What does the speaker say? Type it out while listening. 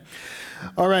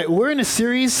All right, we're in a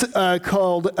series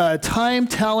called Time,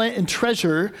 Talent, and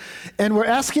Treasure, and we're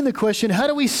asking the question, how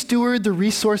do we steward the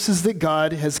resources that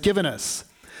God has given us?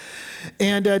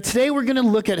 And today we're going to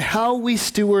look at how we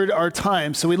steward our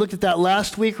time. So we looked at that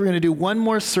last week. We're going to do one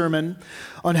more sermon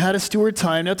on how to steward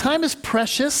time. Now, time is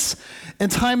precious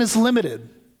and time is limited.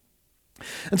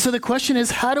 And so the question is,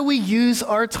 how do we use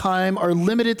our time, our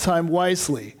limited time,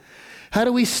 wisely? How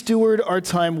do we steward our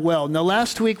time well? Now,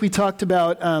 last week we talked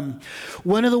about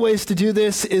one of the ways to do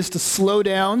this is to slow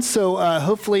down. So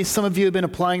hopefully some of you have been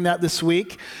applying that this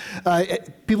week.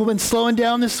 People have been slowing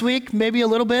down this week, maybe a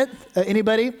little bit.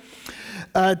 Anybody?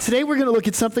 Today we're going to look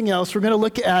at something else. We're going to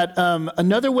look at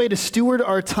another way to steward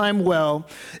our time well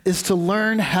is to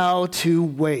learn how to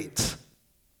wait.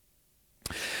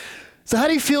 So how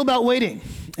do you feel about waiting?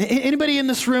 Anybody in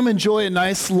this room enjoy a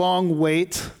nice long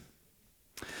wait?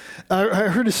 I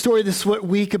heard a story this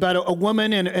week about a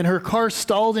woman and her car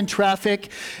stalled in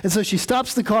traffic. And so she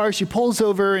stops the car, she pulls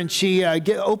over, and she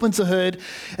opens the hood,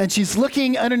 and she's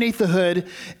looking underneath the hood.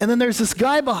 And then there's this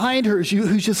guy behind her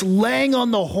who's just laying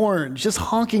on the horn, just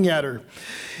honking at her.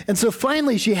 And so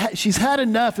finally she's had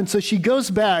enough. And so she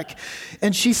goes back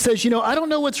and she says, I don't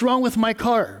know what's wrong with my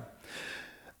car.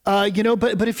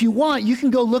 But if you want, you can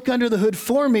go look under the hood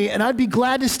for me, and I'd be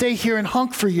glad to stay here and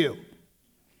honk for you.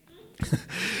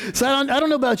 So I don't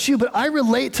know about you, but I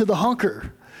relate to the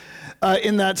honker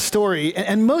in that story.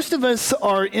 And most of us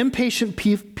are impatient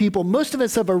people. Most of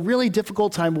us have a really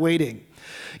difficult time waiting.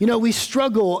 We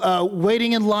struggle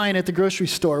waiting in line at the grocery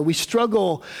store. We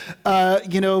struggle,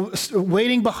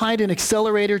 waiting behind an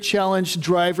accelerator challenge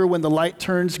driver when the light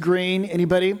turns green.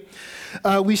 Anybody?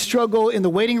 We struggle in the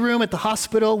waiting room at the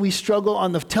hospital. We struggle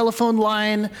on the telephone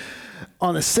line,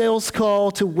 on a sales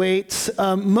call to wait.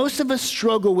 Most of us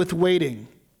struggle with waiting.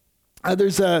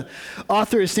 There's an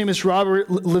author, his name is Robert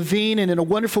Levine, and in a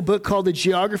wonderful book called The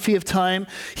Geography of Time,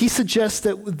 he suggests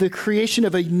that the creation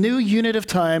of a new unit of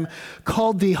time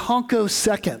called the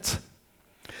honkosecond.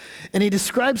 And he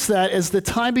describes that as the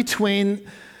time between,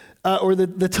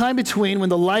 the time between when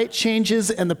the light changes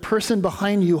and the person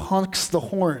behind you honks the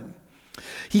horn.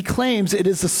 He claims it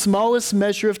is the smallest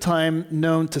measure of time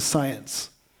known to science.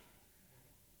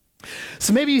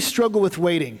 So maybe you struggle with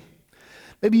waiting.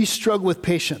 Maybe you struggle with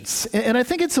patience. And I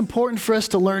think it's important for us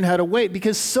to learn how to wait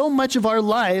because so much of our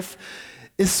life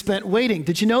is spent waiting.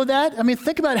 Did you know that? I mean,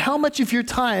 think about how much of your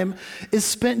time is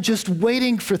spent just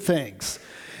waiting for things.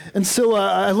 And so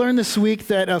I learned this week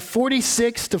that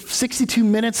 46 to 62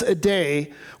 minutes a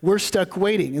day, we're stuck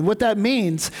waiting. And what that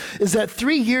means is that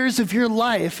 3 years of your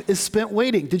life is spent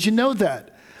waiting. Did you know that?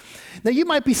 Now, you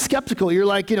might be skeptical. You're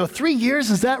like, 3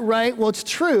 years, is that right? Well, it's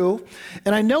true,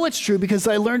 and I know it's true because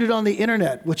I learned it on the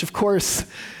internet, which, of course,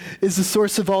 is the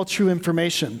source of all true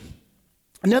information.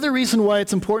 Another reason why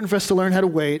it's important for us to learn how to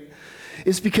wait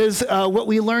is because what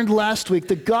we learned last week,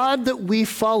 the God that we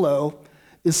follow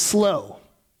is slow.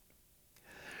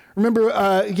 Remember,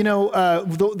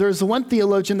 there's one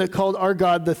theologian that called our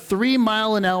God the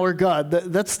 3-mile-an-hour God.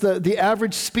 That's the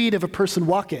average speed of a person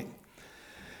walking.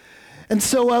 And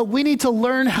so we need to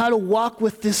learn how to walk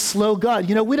with this slow God.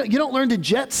 You don't learn to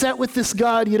jet set with this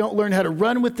God. You don't learn how to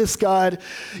run with this God.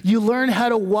 You learn how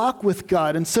to walk with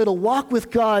God. And so to walk with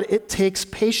God, it takes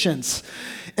patience.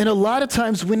 And a lot of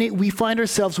times we find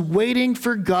ourselves waiting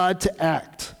for God to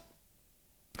act.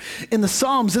 In the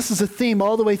Psalms, this is a theme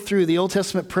all the way through the Old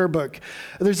Testament prayer book.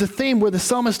 There's a theme where the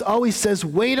psalmist always says,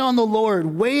 wait on the Lord,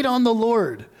 wait on the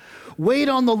Lord. Wait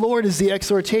on the Lord is the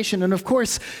exhortation. And of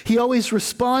course, he always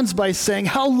responds by saying,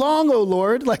 how long, O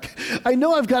Lord? Like, I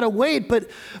know I've got to wait, but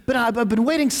I've been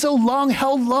waiting so long.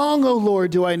 How long, O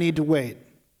Lord, do I need to wait?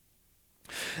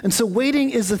 And so waiting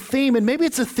is a theme, and maybe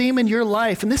it's a theme in your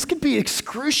life, and this could be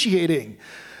excruciating,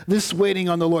 this waiting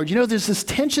on the Lord. There's this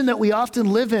tension that we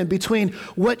often live in between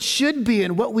what should be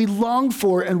and what we long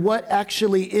for and what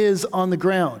actually is on the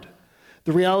ground,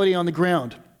 the reality on the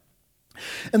ground.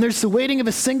 And there's the waiting of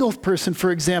a single person, for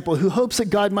example, who hopes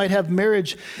that God might have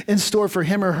marriage in store for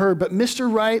him or her, but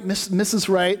Mr. Right, Mrs.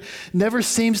 Right never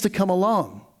seems to come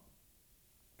along.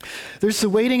 There's the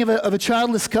waiting of a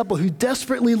childless couple who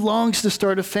desperately longs to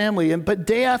start a family, but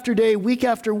day after day, week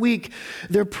after week,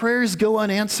 their prayers go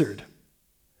unanswered.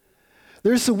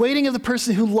 There's the waiting of the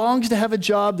person who longs to have a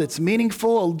job that's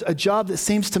meaningful, a job that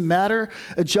seems to matter,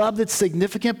 a job that's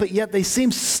significant, but yet they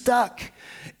seem stuck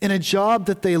in a job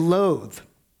that they loathe.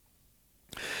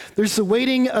 There's the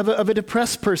waiting of a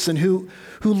depressed person who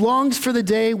longs for the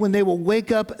day when they will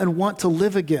wake up and want to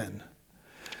live again.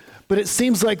 But it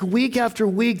seems like week after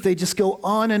week, they just go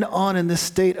on and on in this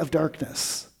state of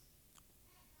darkness.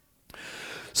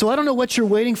 So I don't know what you're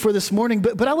waiting for this morning,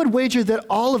 but I would wager that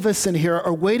all of us in here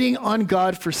are waiting on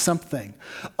God for something.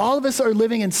 All of us are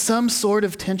living in some sort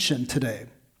of tension today.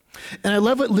 And I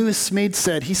love what Lewis Smead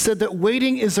said. He said that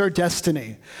waiting is our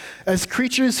destiny. As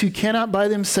creatures who cannot by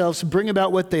themselves bring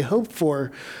about what they hope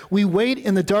for, we wait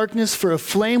in the darkness for a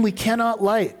flame we cannot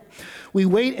light. We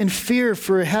wait in fear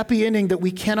for a happy ending that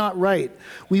we cannot write.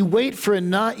 We wait for a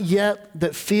not yet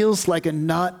that feels like a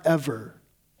not ever.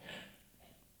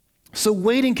 So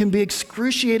waiting can be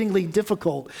excruciatingly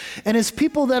difficult. And as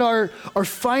people that are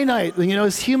finite,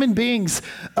 as human beings,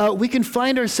 we can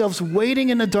find ourselves waiting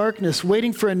in the darkness,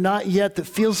 waiting for a not yet that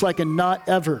feels like a not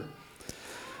ever.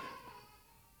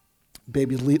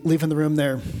 Baby leaving the room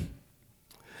there.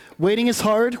 Waiting is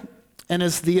hard, and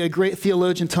as the great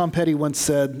theologian Tom Petty once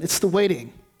said, it's the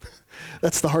waiting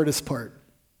that's the hardest part.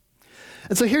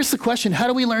 And so here's the question: how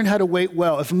do we learn how to wait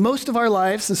well? If most of our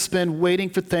lives is spent waiting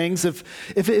for things, if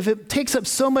it takes up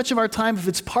so much of our time, if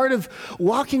it's part of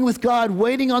walking with God,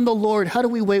 waiting on the Lord, how do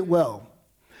we wait well?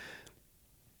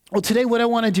 Well, today what I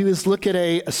want to do is look at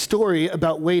a story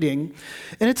about waiting,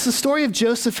 and it's the story of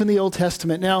Joseph in the Old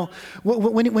Testament. Now,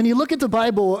 when you look at the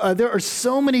Bible, there are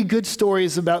so many good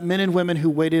stories about men and women who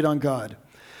waited on God.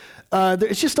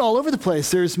 It's just all over the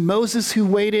place. There's Moses who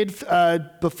waited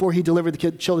before he delivered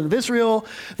the children of Israel.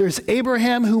 There's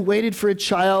Abraham who waited for a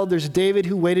child. There's David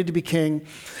who waited to be king.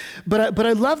 But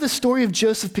I love the story of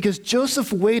Joseph because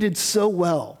Joseph waited so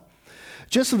well.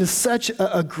 Joseph is such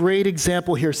a great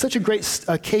example here, such a great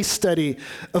case study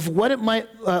of what it might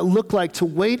look like to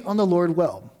wait on the Lord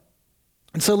well.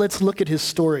 And so let's look at his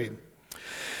story.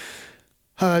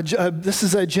 This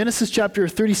is Genesis chapter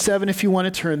 37, if you want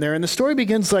to turn there. And the story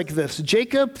begins like this.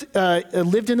 Jacob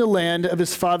lived in the land of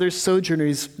his father's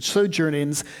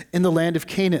sojournings in the land of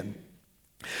Canaan.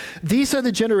 These are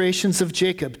the generations of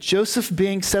Jacob. Joseph,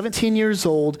 being 17 years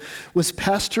old, was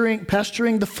pasturing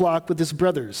the flock with his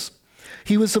brothers.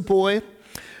 He was a boy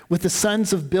with the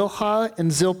sons of Bilhah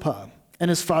and Zilpah and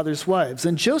his father's wives.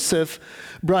 And Joseph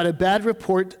brought a bad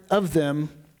report of them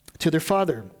to their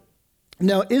father.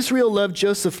 Now, Israel loved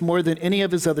Joseph more than any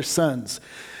of his other sons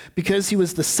because he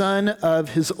was the son of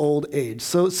his old age.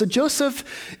 So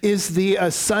Joseph is the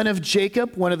son of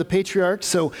Jacob, one of the patriarchs.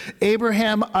 So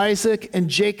Abraham, Isaac, and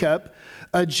Jacob.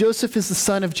 Joseph is the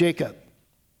son of Jacob.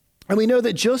 And we know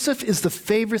that Joseph is the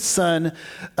favorite son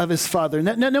of his father.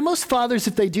 Now most fathers,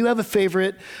 if they do have a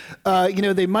favorite,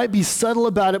 they might be subtle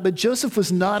about it, but Joseph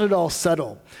was not at all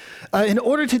subtle. In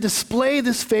order to display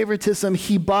this favoritism,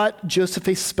 he bought Joseph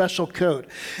a special coat.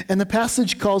 And the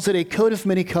passage calls it a coat of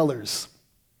many colors.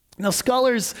 Now,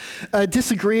 scholars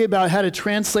disagree about how to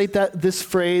translate this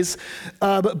phrase,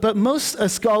 but most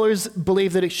scholars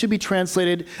believe that it should be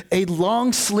translated a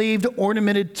long-sleeved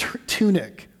ornamented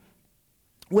tunic.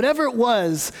 Whatever it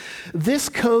was, this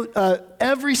coat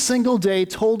every single day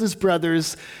told his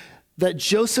brothers that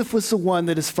Joseph was the one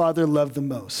that his father loved the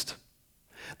most.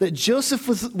 That Joseph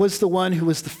was the one who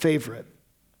was the favorite.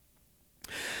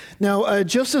 Now,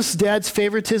 Joseph's dad's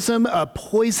favoritism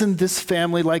poisoned this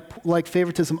family like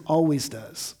favoritism always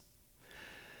does.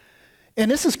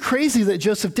 And this is crazy that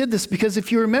Joseph did this, because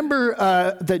if you remember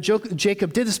that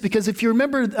Jacob did this, because if you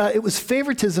remember, it was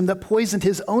favoritism that poisoned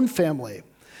his own family.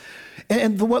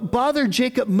 And what bothered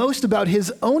Jacob most about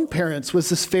his own parents was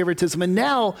this favoritism. And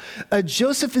now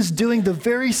Joseph is doing the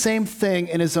very same thing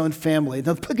in his own family.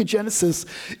 Now, the book of Genesis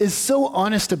is so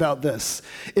honest about this.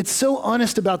 It's so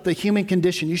honest about the human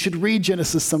condition. You should read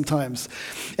Genesis sometimes.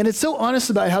 And it's so honest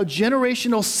about how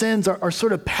generational sins are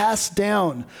sort of passed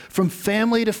down from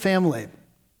family to family.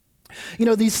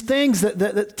 These things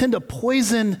that tend to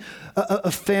poison a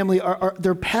family,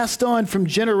 they're passed on from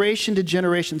generation to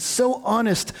generation. So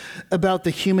honest about the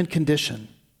human condition.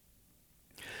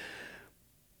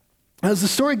 As the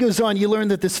story goes on, you learn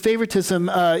that this favoritism,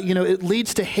 it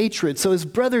leads to hatred. So his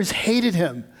brothers hated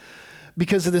him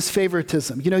because of this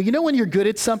favoritism. You know when you're good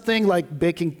at something like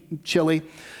baking chili,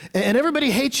 and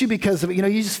everybody hates you because of it.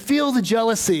 You just feel the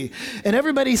jealousy, and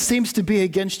everybody seems to be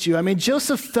against you. I mean,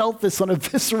 Joseph felt this on a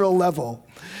visceral level,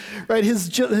 right?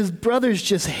 His brothers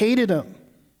just hated him.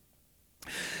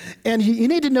 And you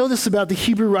need to know this about the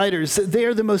Hebrew writers. They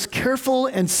are the most careful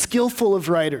and skillful of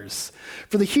writers.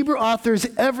 For the Hebrew authors,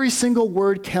 every single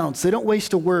word counts. They don't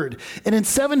waste a word. And in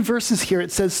 7 verses here,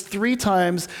 it says 3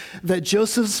 times that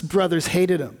Joseph's brothers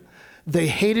hated him. They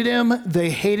hated him,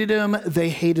 they hated him, they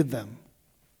hated them.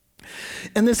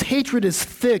 And this hatred is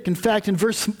thick. In fact, in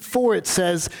verse 4, it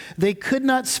says, they could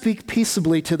not speak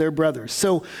peaceably to their brothers.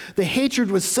 So the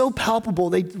hatred was so palpable,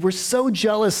 they were so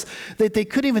jealous that they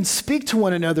couldn't even speak to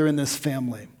one another in this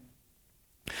family.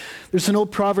 There's an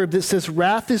old proverb that says,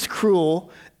 wrath is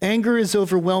cruel Anger is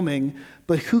overwhelming,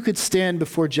 but who could stand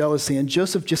before jealousy? And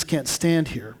Joseph just can't stand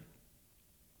here.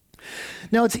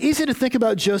 Now, it's easy to think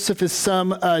about Joseph as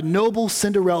some noble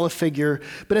Cinderella figure,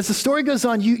 but as the story goes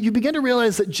on, you begin to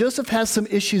realize that Joseph has some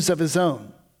issues of his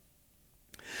own.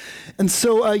 And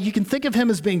so you can think of him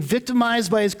as being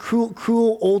victimized by his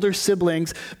cruel older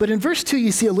siblings. But in verse 2,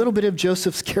 you see a little bit of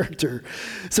Joseph's character.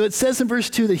 So it says in verse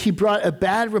 2 that he brought a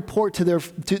bad report to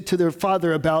their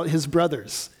father about his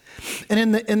brothers.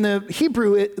 And in the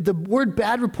Hebrew, the word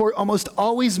bad report almost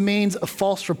always means a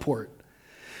false report.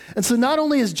 And so not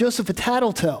only is Joseph a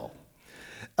tattletale,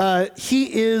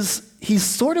 he's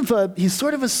sort of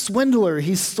a swindler.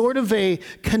 He's sort of a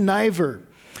conniver.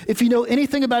 If you know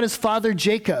anything about his father,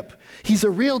 Jacob, he's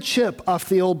a real chip off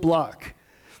the old block.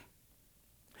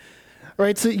 All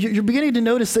right, so you're beginning to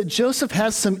notice that Joseph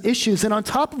has some issues. And on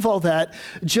top of all that,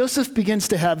 Joseph begins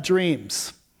to have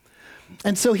dreams.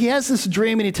 And so he has this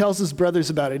dream and he tells his brothers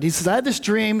about it. He says, I had this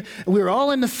dream and we were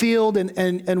all in the field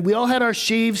and we all had our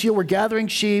sheaves. We're gathering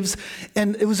sheaves.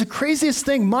 And it was the craziest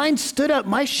thing. Mine stood up.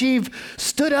 My sheaf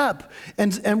stood up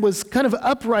and was kind of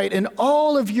upright. And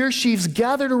all of your sheaves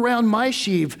gathered around my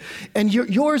sheaf. And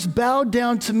yours bowed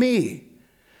down to me.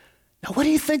 Now, what do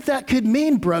you think that could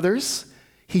mean, brothers?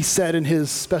 He said in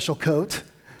his special coat.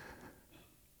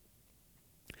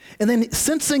 And then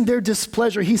sensing their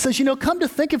displeasure, he says, come to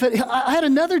think of it, I had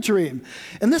another dream.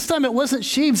 And this time it wasn't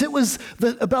sheaves, it was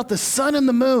about the sun and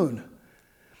the moon.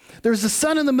 There's the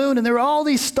sun and the moon, and there were all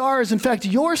these stars. In fact,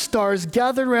 your stars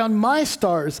gathered around my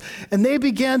stars, and they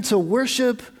began to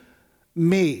worship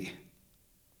me.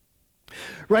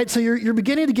 Right, so you're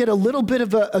beginning to get a little bit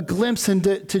of a glimpse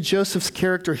into Joseph's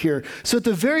character here. So at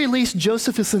the very least,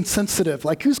 Joseph is insensitive.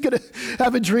 Like, who's going to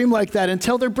have a dream like that and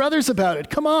tell their brothers about it?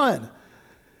 Come on.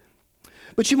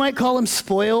 But you might call him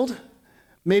spoiled,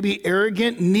 maybe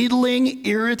arrogant, needling,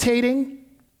 irritating.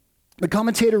 The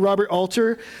commentator Robert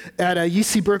Alter at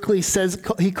UC Berkeley says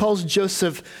he calls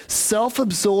Joseph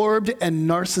self-absorbed and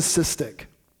narcissistic.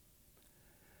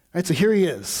 All right, so here he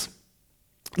is,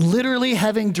 literally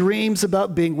having dreams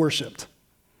about being worshiped.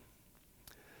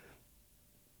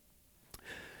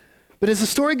 But as the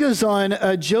story goes on,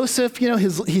 Joseph,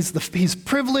 he's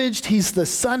privileged. He's the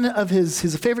son of he's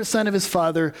the favorite son of his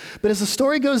father. But as the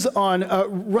story goes on,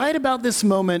 right about this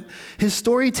moment, his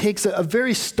story takes a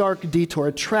very stark detour,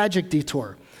 a tragic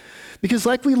detour. Because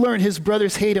like we learned, his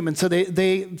brothers hate him, and so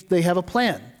they have a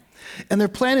plan. And their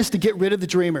plan is to get rid of the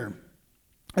dreamer.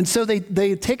 And so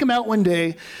they take him out one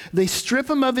day, they strip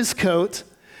him of his coat,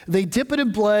 they dip it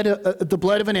in blood, the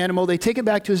blood of an animal. They take it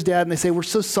back to his dad and they say, we're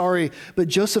so sorry, but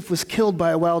Joseph was killed by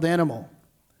a wild animal.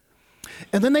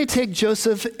 And then they take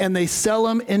Joseph and they sell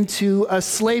him into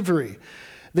slavery.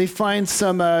 They find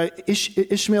some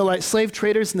Ishmaelite slave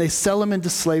traders and they sell him into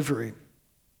slavery.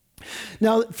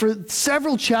 Now, for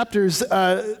several chapters,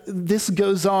 this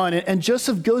goes on, and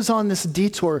Joseph goes on this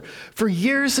detour for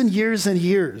years and years and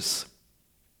years.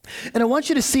 And I want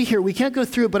you to see here, we can't go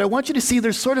through it, but I want you to see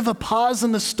there's sort of a pause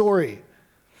in the story.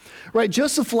 Right,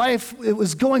 Joseph's life, it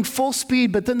was going full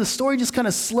speed, but then the story just kind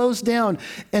of slows down,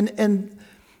 and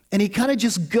he kind of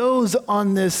just goes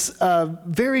on this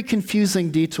very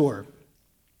confusing detour.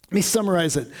 Let me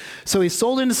summarize it. So he's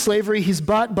sold into slavery. He's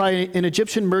bought by an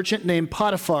Egyptian merchant named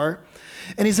Potiphar,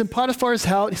 and he's in Potiphar's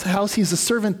house. He's a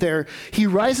servant there. He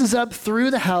rises up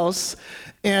through the house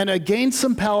and gains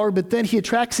some power, but then he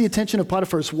attracts the attention of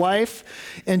Potiphar's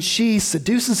wife, and she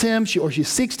seduces him, she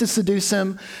seeks to seduce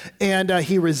him, and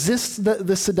he resists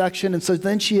the seduction, and so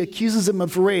then she accuses him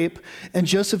of rape, and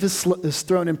Joseph is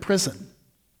thrown in prison.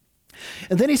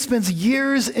 And then he spends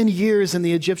years and years in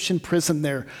the Egyptian prison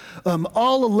there,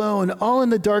 all alone, all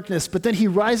in the darkness, but then he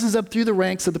rises up through the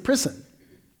ranks of the prison.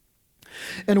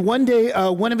 And one day,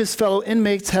 one of his fellow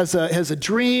inmates has a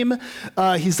dream.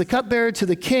 He's the cupbearer to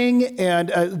the king,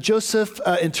 and Joseph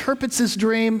interprets his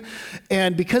dream.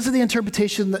 And because of the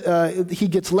interpretation, he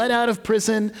gets let out of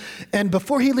prison. And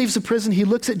before he leaves the prison, he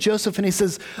looks at Joseph and he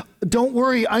says, "Don't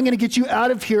worry, I'm going to get you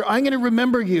out of here. I'm going to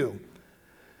remember you."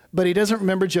 But he doesn't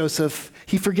remember Joseph.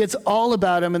 He forgets all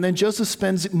about him. And then Joseph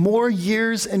spends more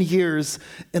years and years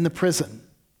in the prison.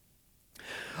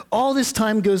 All this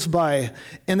time goes by,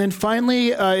 and then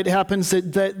finally it happens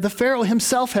that the Pharaoh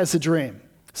himself has a dream.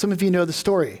 Some of you know the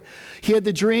story. He had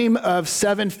the dream of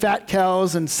 7 fat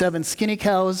cows and 7 skinny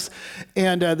cows,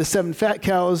 and the 7 fat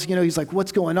cows, he's like,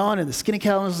 what's going on? And the skinny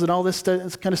cows and all this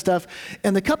kind of stuff.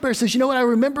 And the cupbearer says, you know what, I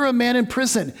remember a man in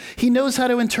prison. He knows how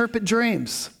to interpret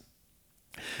dreams.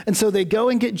 And so they go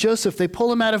and get Joseph. They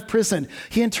pull him out of prison.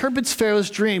 He interprets Pharaoh's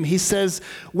dream. He says,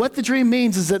 what the dream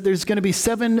means is that there's going to be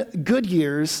 7 good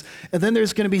years, and then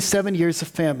there's going to be 7 years of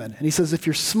famine. And he says, if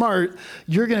you're smart,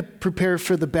 you're going to prepare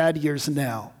for the bad years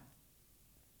now.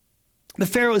 The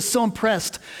Pharaoh is so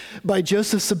impressed by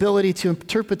Joseph's ability to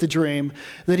interpret the dream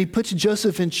that he puts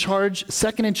Joseph in charge,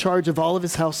 second in charge of all of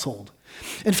his household.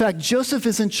 In fact, Joseph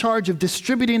is in charge of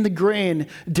distributing the grain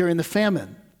during the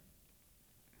famine.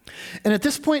 And at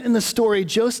this point in the story,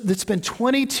 it's been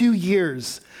 22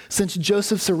 years since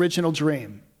Joseph's original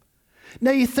dream.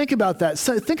 Now you think about that.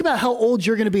 So think about how old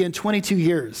you're going to be in 22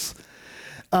 years.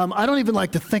 I don't even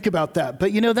like to think about that,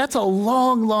 but that's a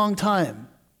long, long time.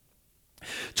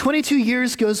 22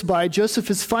 years goes by. Joseph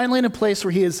is finally in a place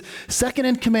where he is second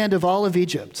in command of all of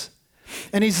Egypt.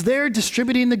 And he's there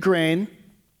distributing the grain.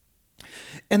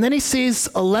 And then he sees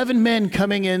 11 men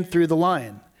coming in through the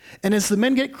line. And as the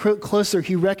men get closer,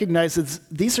 he recognizes,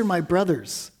 these are my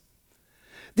brothers.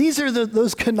 These are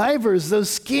those connivers, those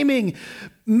scheming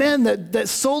men that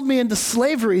sold me into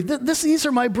slavery. These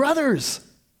are my brothers.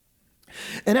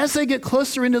 And as they get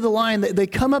closer into the line, they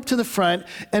come up to the front,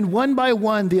 and one by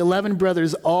one, the 11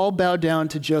 brothers all bow down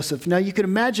to Joseph. Now, you can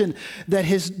imagine that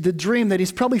the dream that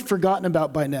he's probably forgotten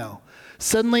about by now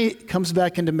suddenly comes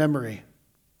back into memory.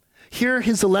 Here are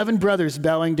his 11 brothers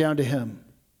bowing down to him.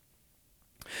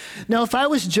 Now, if I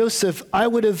was Joseph,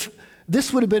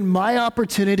 this would have been my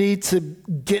opportunity to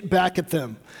get back at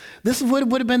them. This would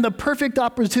have been the perfect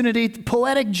opportunity,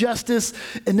 poetic justice,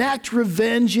 enact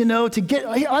revenge, to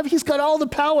get, he's got all the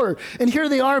power, and here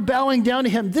they are bowing down to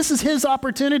him. This is his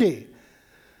opportunity.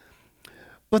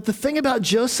 But the thing about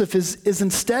Joseph is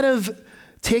instead of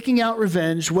taking out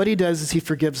revenge, what he does is he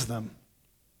forgives them.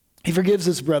 He forgives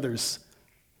his brothers.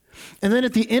 And then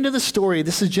at the end of the story,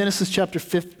 this is Genesis chapter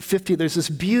 50, there's this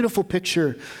beautiful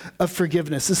picture of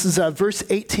forgiveness. This is verse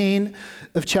 18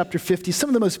 of chapter 50, some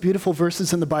of the most beautiful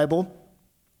verses in the Bible.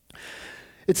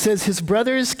 It says, his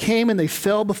brothers came and they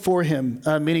fell before him,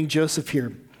 meaning Joseph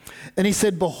here. And he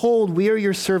said, behold, we are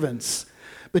your servants.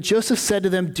 But Joseph said to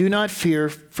them, do not fear,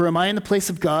 for am I in the place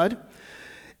of God?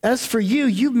 As for you,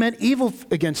 you meant evil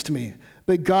against me,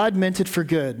 but God meant it for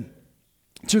good,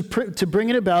 to bring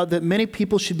it about that many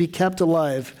people should be kept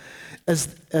alive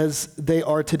as they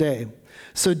are today.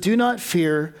 So do not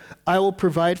fear, I will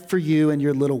provide for you and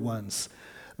your little ones.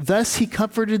 Thus he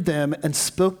comforted them and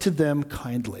spoke to them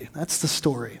kindly. That's the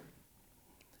story.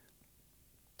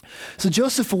 So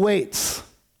Joseph waits.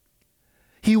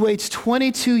 He waits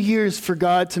 22 years for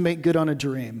God to make good on a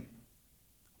dream.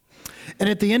 And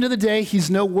at the end of the day,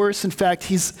 he's no worse. In fact,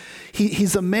 he's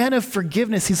a man of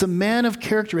forgiveness. He's a man of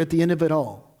character at the end of it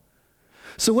all.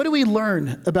 So what do we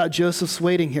learn about Joseph's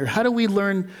waiting here? How do we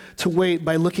learn to wait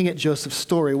by looking at Joseph's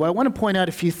story? Well, I want to point out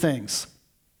a few things.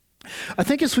 I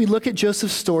think as we look at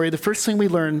Joseph's story, the first thing we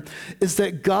learn is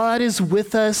that God is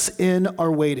with us in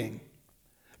our waiting.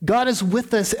 God is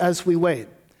with us as we wait.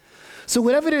 So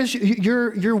whatever it is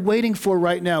you're waiting for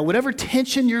right now, whatever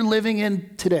tension you're living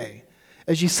in today,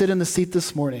 as you sit in the seat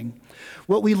this morning,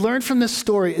 what we learn from this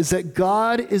story is that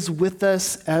God is with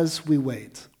us as we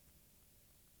wait.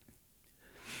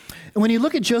 And when you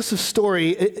look at Joseph's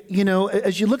story,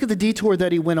 as you look at the detour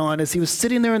that he went on, as he was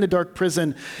sitting there in the dark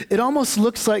prison, it almost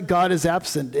looks like God is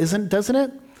absent, doesn't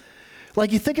it?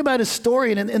 Like you think about his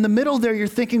story, and in the middle there, you're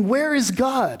thinking, where is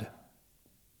God?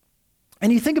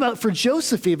 And you think about for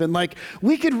Joseph even, like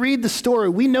we could read the story.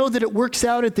 We know that it works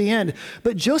out at the end.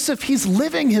 But Joseph, he's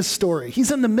living his story.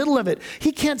 He's in the middle of it.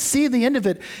 He can't see the end of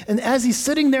it. And as he's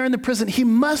sitting there in the prison, he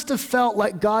must have felt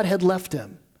like God had left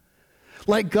him.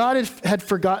 Like God had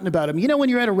forgotten about him. When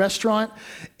you're at a restaurant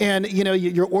and,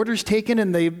 your order's taken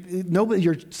and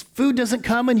your food doesn't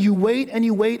come and you wait and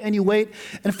you wait and you wait.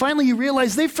 And finally you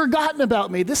realize they've forgotten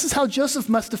about me. This is how Joseph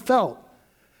must have felt.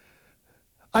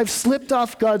 I've slipped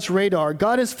off God's radar.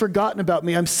 God has forgotten about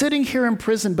me. I'm sitting here in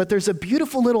prison, but there's a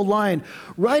beautiful little line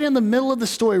right in the middle of the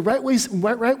story, right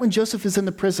when Joseph is in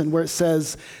the prison, where it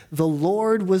says, the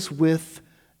Lord was with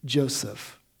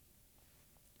Joseph.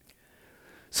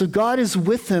 So God is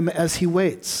with him as he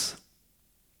waits.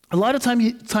 A lot of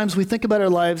times we think about our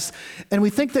lives and we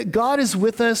think that God is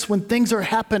with us when things are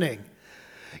happening.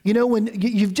 When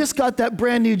you've just got that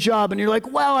brand new job and you're like,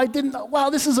 wow,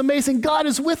 this is amazing. God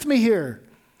is with me here.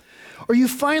 Or you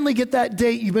finally get that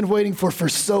date you've been waiting for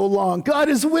so long. God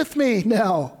is with me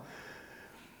now.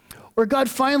 Or God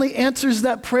finally answers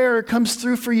that prayer, or comes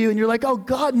through for you, and you're like, oh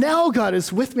God, now God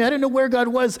is with me. I didn't know where God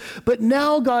was, but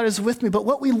now God is with me. But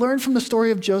what we learn from the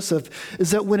story of Joseph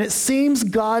is that when it seems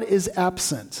God is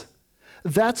absent,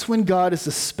 that's when God is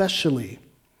especially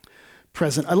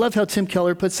present. I love how Tim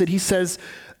Keller puts it. He says,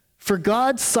 For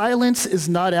God, silence is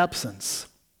not absence.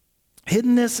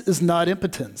 Hiddenness is not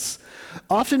impotence.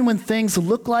 Often when things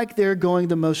look like they're going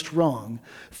the most wrong,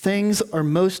 things are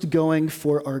most going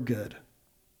for our good.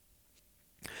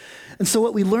 And so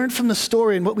what we learned from the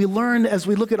story and what we learn as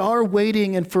we look at our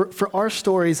waiting and for our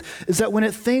stories is that when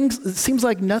it seems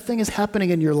like nothing is happening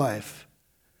in your life,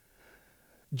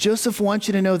 Joseph wants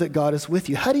you to know that God is with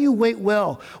you. How do you wait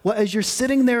well? Well, as you're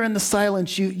sitting there in the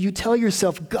silence, you tell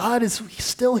yourself, God is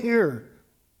still here.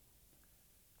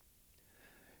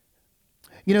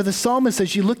 You know, the psalmist,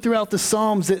 as you look throughout the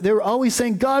Psalms, they're always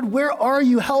saying, God, where are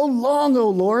you? How long, O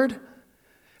Lord?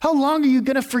 How long are you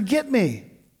going to forget me?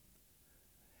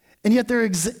 And yet they're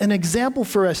an example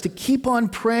for us to keep on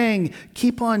praying,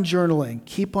 keep on journaling,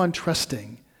 keep on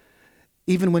trusting,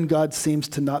 even when God seems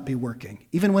to not be working,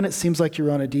 even when it seems like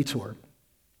you're on a detour.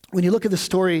 When you look at the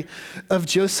story of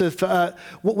Joseph,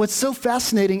 what's so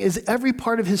fascinating is every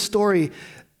part of his story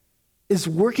is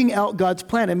working out God's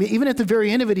plan. I mean, even at the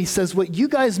very end of it, he says, what you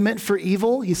guys meant for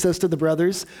evil, he says to the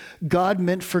brothers, God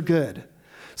meant for good.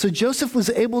 So Joseph was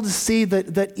able to see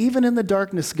that even in the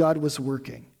darkness, God was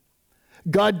working.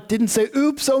 God didn't say,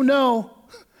 oops, oh no,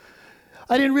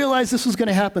 I didn't realize this was going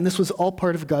to happen. This was all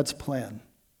part of God's plan.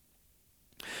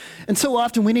 And so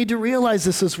often we need to realize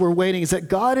this as we're waiting, is that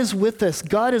God is with us.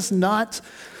 God is not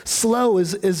slow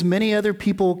as many other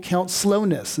people count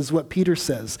slowness, is what Peter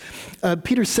says.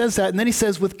 Peter says that, and then he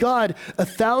says, with God,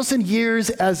 1,000 years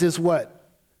as is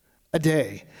what? A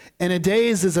day. And a day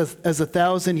is as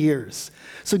 1,000 years.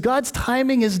 So God's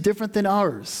timing is different than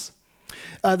ours.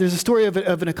 There's a story of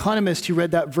an economist who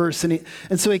read that verse, and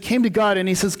so he came to God and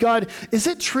he says, God, is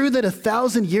it true that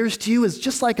 1,000 years to you is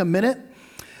just like a minute?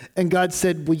 And God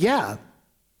said, well, yeah.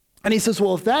 And he says,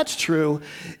 well, if that's true,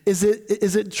 is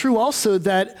it true also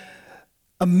that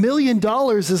 $1 million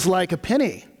is like a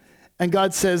penny? And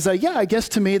God says, yeah, I guess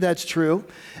to me that's true.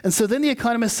 And so then the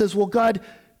economist says, well, God,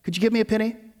 could you give me a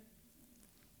penny?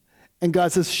 And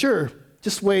God says, sure,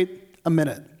 just wait a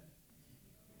minute.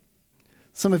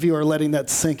 Some of you are letting that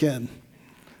sink in.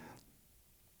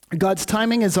 God's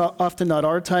timing is often not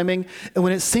our timing, and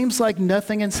when it seems like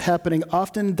nothing is happening,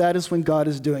 often that is when God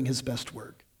is doing his best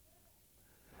work.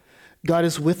 God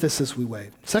is with us as we wait.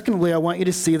 Secondly, I want you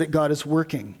to see that God is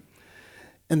working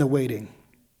in the waiting.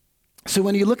 So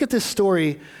when you look at this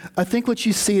story, I think what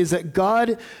you see is that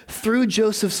God, through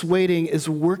Joseph's waiting, is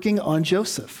working on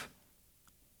Joseph.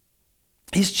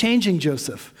 He's changing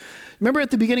Joseph. Remember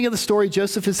at the beginning of the story,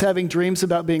 Joseph is having dreams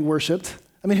about being worshiped?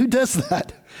 I mean, who does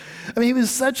that? I mean, he was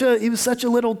such a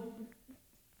little,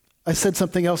 I said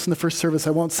something else in the first service, I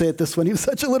won't say it this one. He was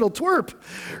such a little twerp,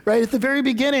 right? At the very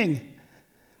beginning.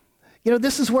 You know,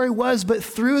 this is where he was, but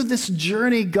through this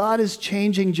journey, God is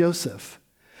changing Joseph.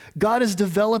 God is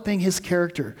developing his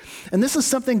character. And this is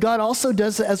something God also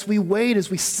does as we wait, as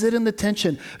we sit in the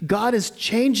tension. God is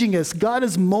changing us. God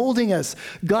is molding us.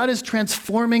 God is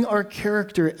transforming our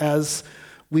character as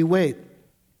we wait.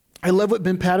 I love what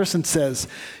Ben Patterson says.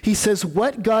 He says,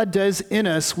 what God does in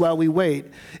us while we wait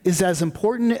is as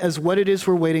important as what it is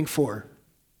we're waiting for.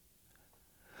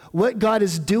 What God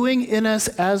is doing in us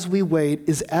as we wait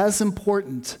is as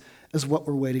important as what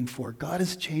we're waiting for. God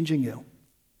is changing you.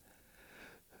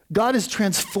 God is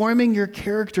transforming your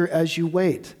character as you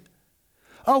wait.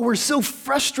 Oh, we're so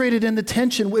frustrated in the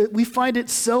tension. We find it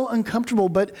so uncomfortable,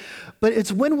 but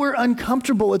it's when we're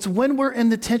uncomfortable, it's when we're in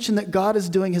the tension that God is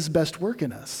doing his best work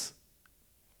in us.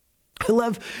 I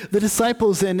love the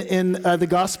disciples in the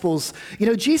Gospels. You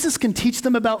know, Jesus can teach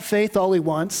them about faith all he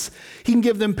wants. He can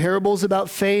give them parables about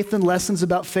faith and lessons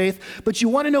about faith, but you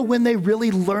want to know when they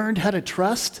really learned how to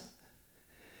trust?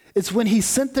 It's when he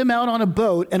sent them out on a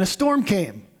boat and a storm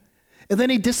came, and then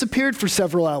he disappeared for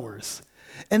several hours.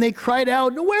 And they cried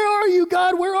out, where are you,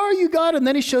 God? Where are you, God? And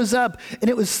then he shows up. And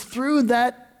it was through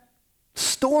that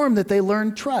storm that they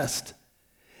learned trust.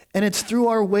 And it's through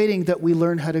our waiting that we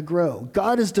learn how to grow.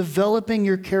 God is developing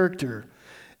your character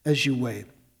as you wait.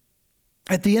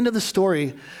 At the end of the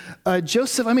story,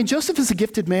 Joseph is a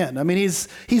gifted man. I mean,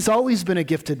 he's always been a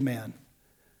gifted man.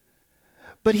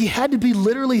 But he had to be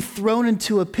literally thrown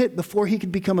into a pit before he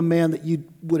could become a man that you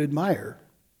would admire.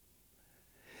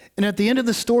 And at the end of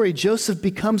the story, Joseph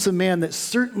becomes a man that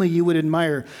certainly you would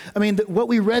admire. I mean, what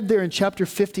we read there in chapter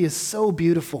 50 is so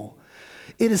beautiful.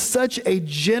 It is such a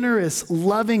generous,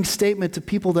 loving statement to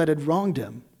people that had wronged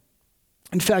him.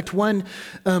 In fact, one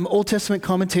Old Testament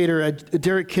commentator,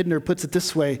 Derek Kidner, puts it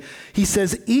this way. He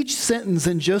says, each sentence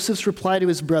in Joseph's reply to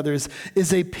his brothers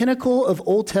is a pinnacle of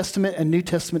Old Testament and New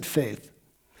Testament faith.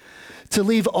 To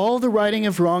leave all the righting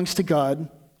of wrongs to God,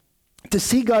 to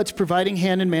see God's providing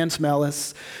hand in man's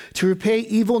malice, to repay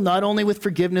evil not only with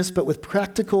forgiveness, but with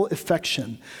practical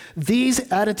affection.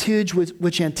 These attitudes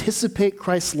which anticipate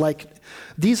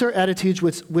these are attitudes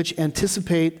which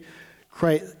anticipate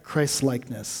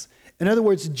Christ-likeness. In other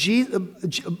words,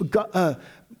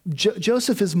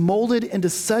 Joseph is molded into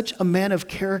such a man of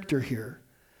character here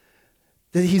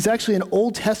that he's actually an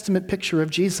Old Testament picture of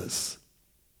Jesus.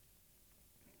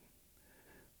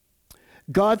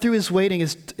 God, through his waiting,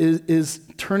 is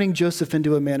turning Joseph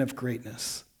into a man of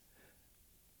greatness.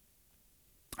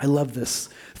 I love this.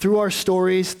 Through our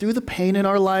stories, through the pain in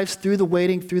our lives, through the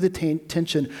waiting, through the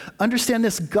tension, understand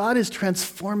this: God is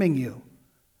transforming you.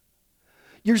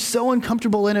 You're so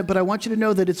uncomfortable in it, but I want you to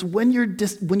know that it's when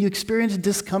you experience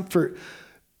discomfort,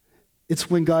 it's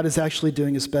when God is actually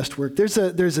doing his best work. There's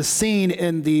a scene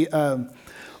in the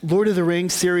Lord of the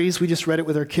Rings series. We just read it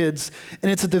with our kids.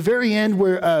 And it's at the very end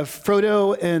where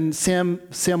Frodo and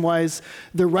Samwise,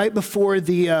 they're right before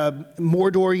the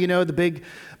Mordor, the big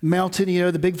mountain,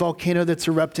 the big volcano that's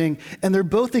erupting. And they're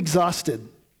both exhausted.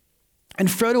 And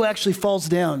Frodo actually falls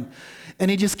down. And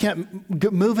he just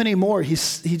can't move anymore.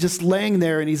 He's just laying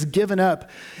there and he's given up.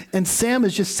 And Sam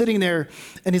is just sitting there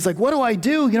and he's like, what do I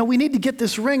do? We need to get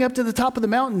this ring up to the top of the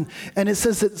mountain. And it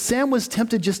says that Sam was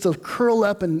tempted just to curl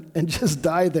up and just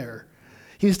die there.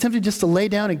 He was tempted just to lay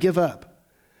down and give up.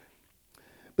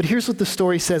 But here's what the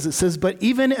story says. It says, but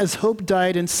even as hope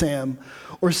died in Sam,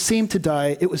 or seemed to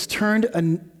die, it was turned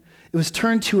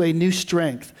to a new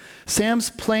strength. Sam's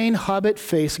plain hobbit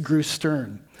face grew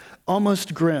stern,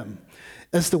 almost grim,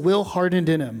 as the will hardened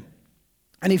in him.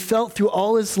 And he felt through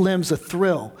all his limbs a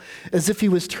thrill, as if he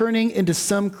was turning into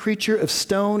some creature of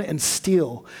stone and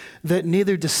steel that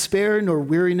neither despair nor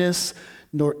weariness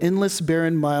nor endless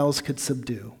barren miles could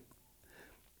subdue.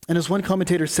 And as one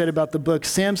commentator said about the book,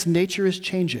 Sam's nature is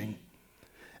changing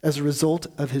as a result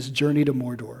of his journey to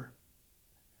Mordor.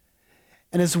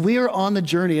 And as we are on the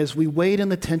journey, as we wait in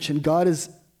the tension, God is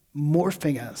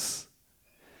morphing us.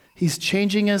 He's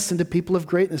changing us into people of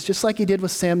greatness, just like he did with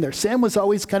Sam there. Sam was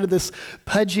always kind of this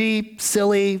pudgy,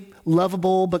 silly,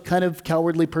 lovable, but kind of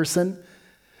cowardly person.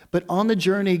 But on the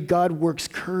journey, God works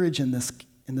courage in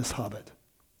this hobbit.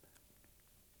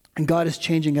 And God is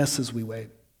changing us as we wait.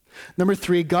 Number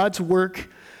 3, God's work.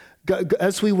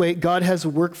 As we wait, God has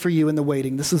work for you in the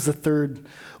waiting. This is the third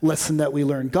lesson that we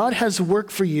learn. God has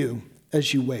work for you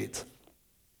as you wait.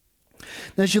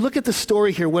 Now, as you look at the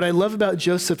story here, what I love about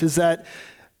Joseph is that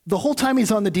the whole time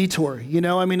he's on the detour,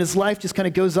 his life just kind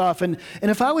of goes off. And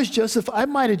if I was Joseph, I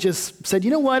might have just said, you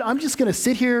know what, I'm just going to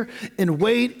sit here and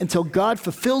wait until God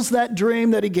fulfills that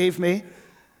dream that he gave me.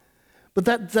 But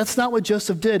that's not what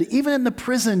Joseph did. Even in the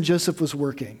prison, Joseph was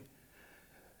working.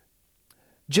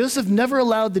 Joseph never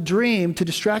allowed the dream to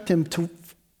distract him to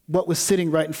what was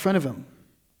sitting right in front of him.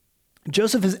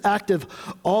 Joseph is active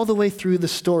all the way through the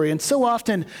story. And so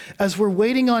often, as we're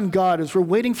waiting on God, as we're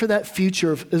waiting for that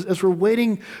future, as we're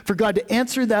waiting for God to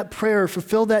answer that prayer,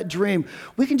 fulfill that dream,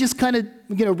 we can just kind of,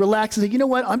 relax and say, you know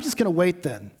what, I'm just going to wait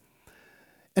then.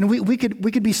 And we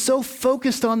could be so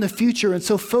focused on the future and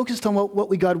so focused on what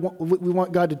we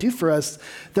want God to do for us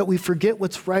that we forget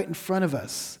what's right in front of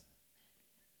us.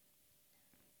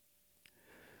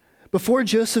 Before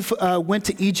Joseph went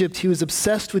to Egypt, he was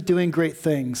obsessed with doing great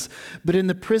things. But in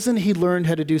the prison, he learned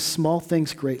how to do small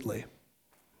things greatly.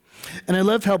 And I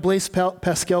love how Blaise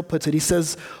Pascal puts it. He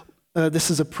says, this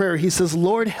is a prayer. He says,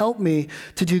 Lord, help me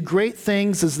to do great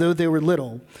things as though they were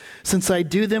little, since I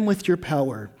do them with your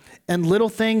power, and little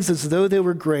things as though they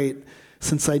were great,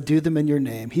 since I do them in your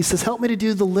name. He says, help me to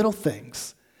do the little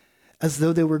things as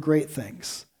though they were great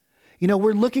things.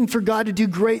 We're looking for God to do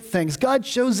great things. God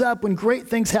shows up when great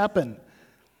things happen.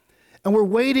 And we're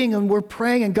waiting and we're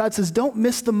praying, and God says, don't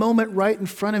miss the moment right in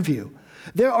front of you.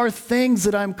 There are things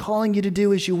that I'm calling you to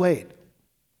do as you wait.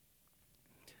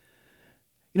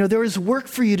 There is work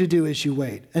for you to do as you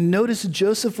wait. And notice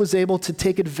Joseph was able to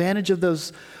take advantage of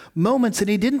those moments, and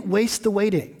he didn't waste the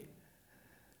waiting.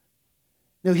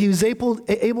 He was able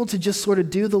to just sort of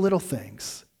do the little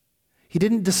things. He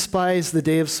didn't despise the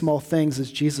day of small things, as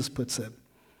Jesus puts it.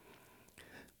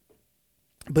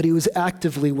 But he was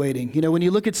actively waiting. When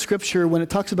you look at Scripture, when it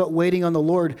talks about waiting on the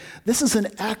Lord, this is an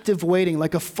active waiting,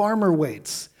 like a farmer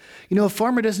waits. A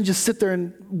farmer doesn't just sit there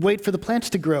and wait for the plants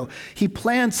to grow. He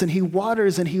plants and he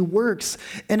waters and he works,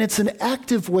 and it's an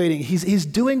active waiting. He's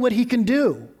doing what he can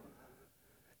do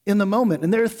in the moment.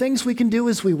 And there are things we can do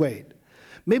as we wait.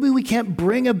 Maybe we can't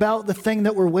bring about the thing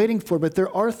that we're waiting for, but there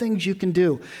are things you can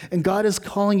do. And God is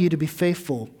calling you to be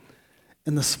faithful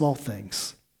in the small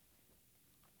things.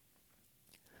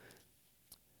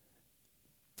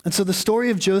 And so the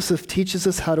story of Joseph teaches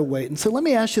us how to wait. And so let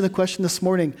me ask you the question this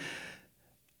morning.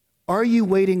 Are you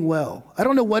waiting well? I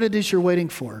don't know what it is you're waiting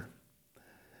for.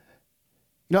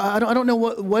 I don't know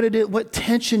what it is, what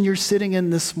tension you're sitting in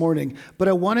this morning, but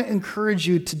I want to encourage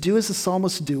you to do as the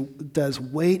psalmist does,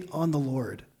 wait on the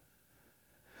Lord.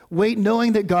 Wait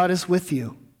knowing that God is with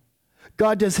you.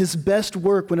 God does his best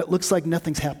work when it looks like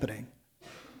nothing's happening.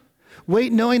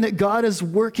 Wait knowing that God is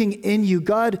working in you.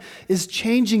 God is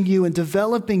changing you and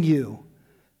developing you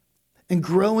and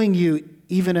growing you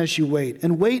even as you wait.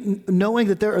 And wait knowing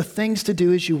that there are things to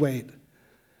do as you wait.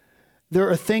 There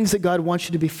are things that God wants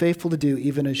you to be faithful to do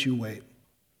even as you wait.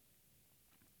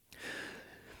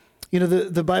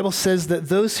 The Bible says that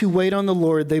those who wait on the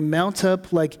Lord, they mount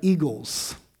up like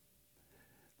eagles.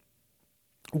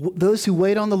 Those who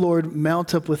wait on the Lord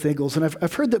mount up with eagles. And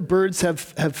I've heard that birds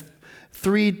have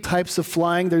three types of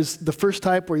flying. There's the first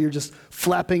type where you're just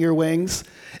flapping your wings,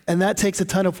 and that takes a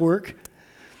ton of work.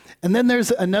 And then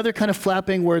there's another kind of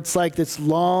flapping where it's like this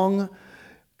long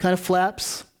kind of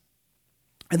flaps.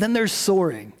 And then there's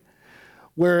soaring,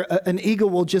 where an eagle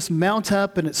will just mount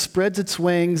up and it spreads its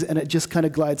wings and it just kind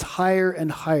of glides higher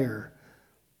and higher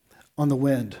on the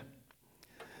wind.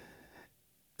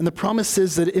 And the promise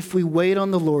is that if we wait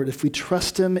on the Lord, if we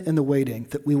trust him in the waiting,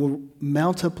 that we will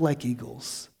mount up like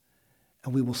eagles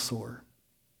and we will soar.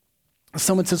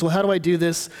 Someone says, well, how do I do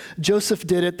this? Joseph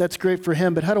did it. That's great for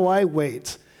him. But how do I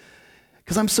wait?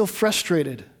 Because I'm so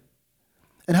frustrated.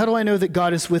 And how do I know that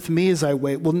God is with me as I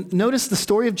wait? Well, notice the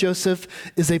story of Joseph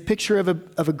is a picture of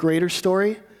a greater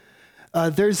story.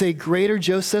 There's a greater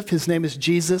Joseph. His name is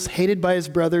Jesus, hated by his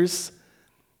brothers,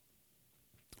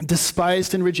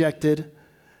 despised and rejected,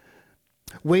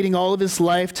 waiting all of his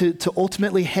life to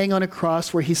ultimately hang on a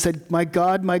cross where he said, my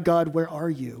God, where are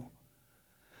you?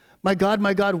 My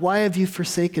God, why have you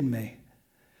forsaken me?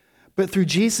 But through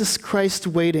Jesus Christ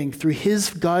waiting, through his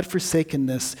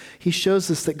God-forsakenness, he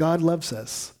shows us that God loves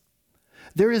us.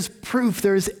 There is proof,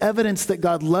 there is evidence that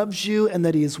God loves you and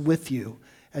that he is with you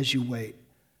as you wait.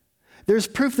 There's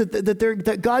proof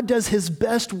that God does his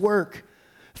best work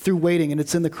through waiting, and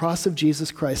it's in the cross of Jesus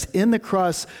Christ. In the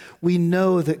cross, we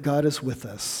know that God is with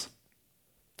us,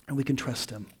 and we can trust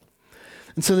him.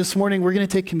 And so this morning, we're going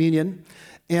to take communion,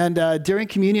 and during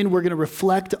communion, we're going to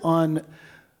reflect on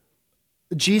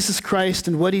Jesus Christ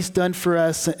and what he's done for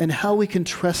us and how we can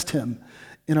trust him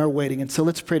in our waiting. And so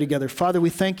let's pray together. Father, we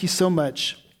thank you so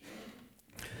much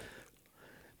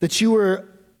that you are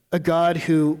a God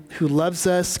who loves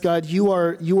us. God, you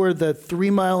are the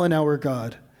 3-mile-an-hour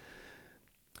God.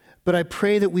 But I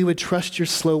pray that we would trust your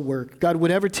slow work. God,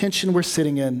 whatever tension we're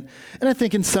sitting in, and I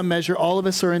think in some measure all of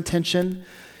us are in tension.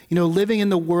 Living in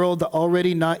the world that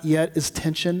already not yet is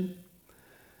tension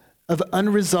of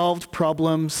unresolved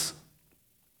problems,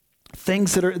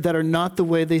 things that are not the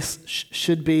way they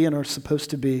should be and are supposed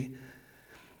to be.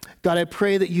 God, I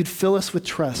pray that you'd fill us with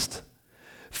trust,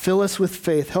 fill us with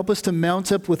faith, help us to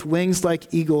mount up with wings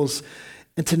like eagles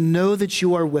and to know that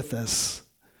you are with us.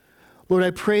 Lord,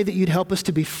 I pray that you'd help us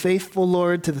to be faithful,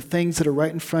 Lord, to the things that are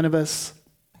right in front of us.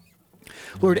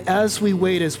 Lord, as we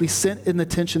wait, as we sit in the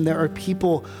tension, there are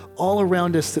people all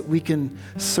around us that we can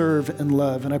serve and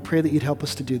love, and I pray that you'd help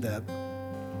us to do that.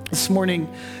 This morning,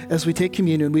 as we take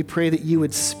communion, we pray that you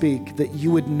would speak, that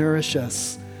you would nourish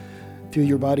us through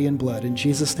your body and blood. In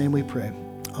Jesus' name we pray.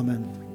 Amen.